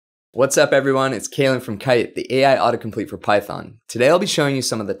What's up everyone, it's Caelan from Kite, the AI autocomplete for Python. Today I'll be showing you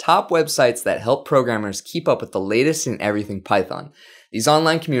some of the top websites that help programmers keep up with the latest in everything Python. These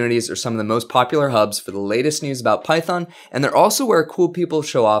online communities are some of the most popular hubs for the latest news about Python, and they're also where cool people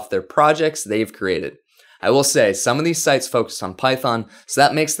show off their projects they've created. I will say, some of these sites focus on Python, so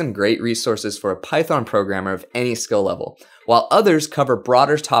that makes them great resources for a Python programmer of any skill level, while others cover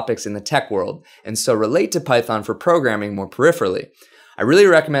broader topics in the tech world, and so relate to Python for programming more peripherally. I really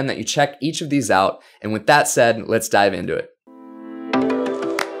recommend that you check each of these out, and with that said, let's dive into it.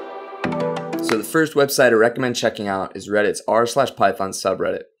 So the first website I recommend checking out is Reddit's r/Python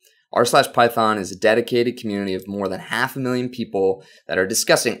subreddit. r/Python is a dedicated community of more than 500,000 people that are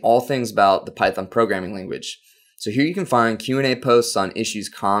discussing all things about the Python programming language. So here you can find Q&A posts on issues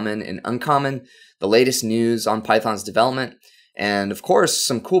common and uncommon, the latest news on Python's development, and of course,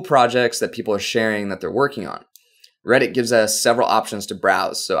 some cool projects that people are sharing that they're working on. Reddit gives us several options to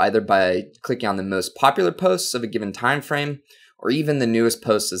browse, so either by clicking on the most popular posts of a given time frame, or even the newest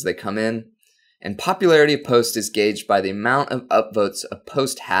posts as they come in. And popularity of posts is gauged by the amount of upvotes a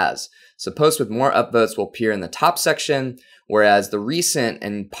post has. So posts with more upvotes will appear in the top section, whereas the recent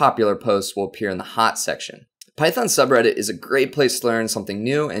and popular posts will appear in the hot section. Python subreddit is a great place to learn something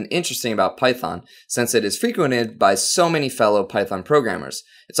new and interesting about Python, since it is frequented by so many fellow Python programmers.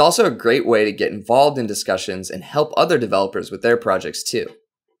 It's also a great way to get involved in discussions and help other developers with their projects too.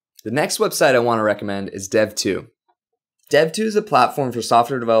 The next website I want to recommend is dev.to. dev.to is a platform for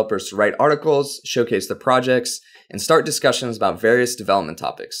software developers to write articles, showcase their projects, and start discussions about various development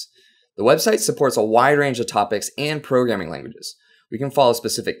topics. The website supports a wide range of topics and programming languages. We can follow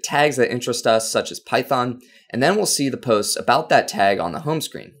specific tags that interest us, such as Python, and then we'll see the posts about that tag on the home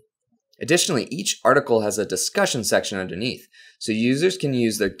screen. Additionally, each article has a discussion section underneath, so users can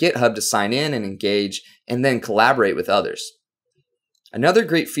use their GitHub to sign in and engage, and then collaborate with others. Another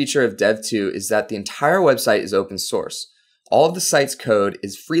great feature of dev.to is that the entire website is open source. All of the site's code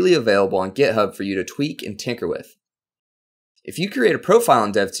is freely available on GitHub for you to tweak and tinker with. If you create a profile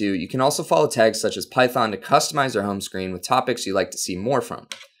on dev.to, you can also follow tags such as Python to customize your home screen with topics you'd like to see more from.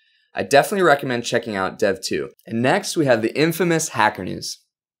 I definitely recommend checking out dev.to. And next, we have the infamous Hacker News.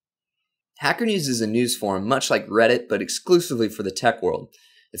 Hacker News is a news forum much like Reddit, but exclusively for the tech world.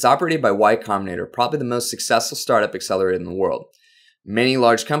 It's operated by Y Combinator, probably the most successful startup accelerator in the world. Many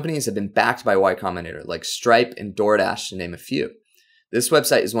large companies have been backed by Y Combinator, like Stripe and DoorDash, to name a few. This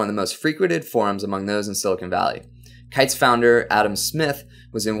website is one of the most frequented forums among those in Silicon Valley. Kite's founder, Adam Smith,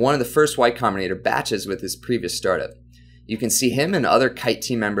 was in one of the first Y Combinator batches with his previous startup. You can see him and other Kite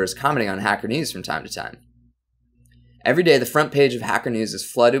team members commenting on Hacker News from time to time. Every day, the front page of Hacker News is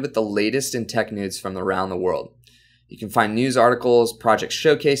flooded with the latest in tech news from around the world. You can find news articles, project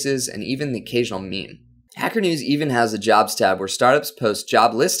showcases, and even the occasional meme. Hacker News even has a jobs tab where startups post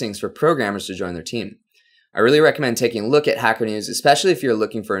job listings for programmers to join their team. I really recommend taking a look at Hacker News, especially if you're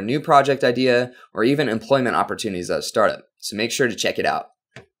looking for a new project idea or even employment opportunities at a startup, so make sure to check it out.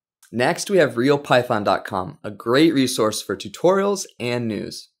 Next, we have realpython.com, a great resource for tutorials and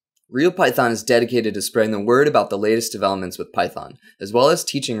news. RealPython is dedicated to spreading the word about the latest developments with Python, as well as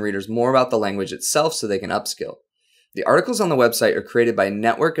teaching readers more about the language itself so they can upskill. The articles on the website are created by a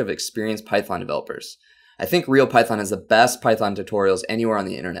network of experienced Python developers. I think RealPython has the best Python tutorials anywhere on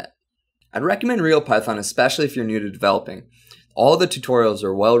the internet. I'd recommend RealPython especially if you're new to developing. All of the tutorials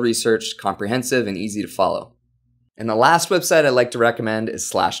are well-researched, comprehensive, and easy to follow. And the last website I'd like to recommend is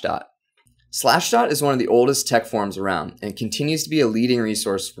Slashdot. Slashdot is one of the oldest tech forums around and continues to be a leading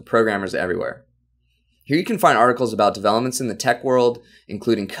resource for programmers everywhere. Here you can find articles about developments in the tech world,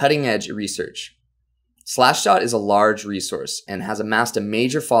 including cutting-edge research. Slashdot is a large resource and has amassed a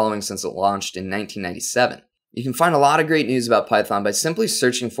major following since it launched in 1997. You can find a lot of great news about Python by simply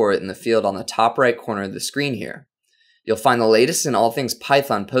searching for it in the field on the top right corner of the screen here. You'll find the latest in all things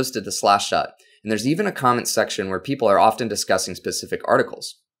Python posted to Slashdot, and there's even a comment section where people are often discussing specific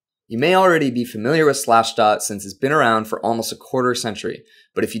articles. You may already be familiar with Slashdot since it's been around for almost a quarter century,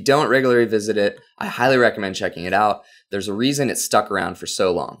 but if you don't regularly visit it, I highly recommend checking it out. There's a reason it's stuck around for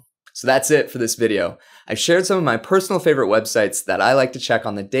so long. So that's it for this video. I've shared some of my personal favorite websites that I like to check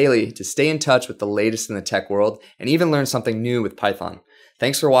on the daily to stay in touch with the latest in the tech world and even learn something new with Python.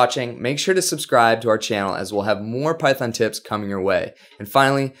 Thanks for watching. Make sure to subscribe to our channel as we'll have more Python tips coming your way. And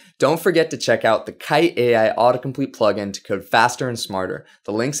finally, don't forget to check out the Kite AI autocomplete plugin to code faster and smarter.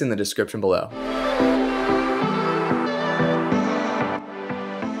 The link's in the description below.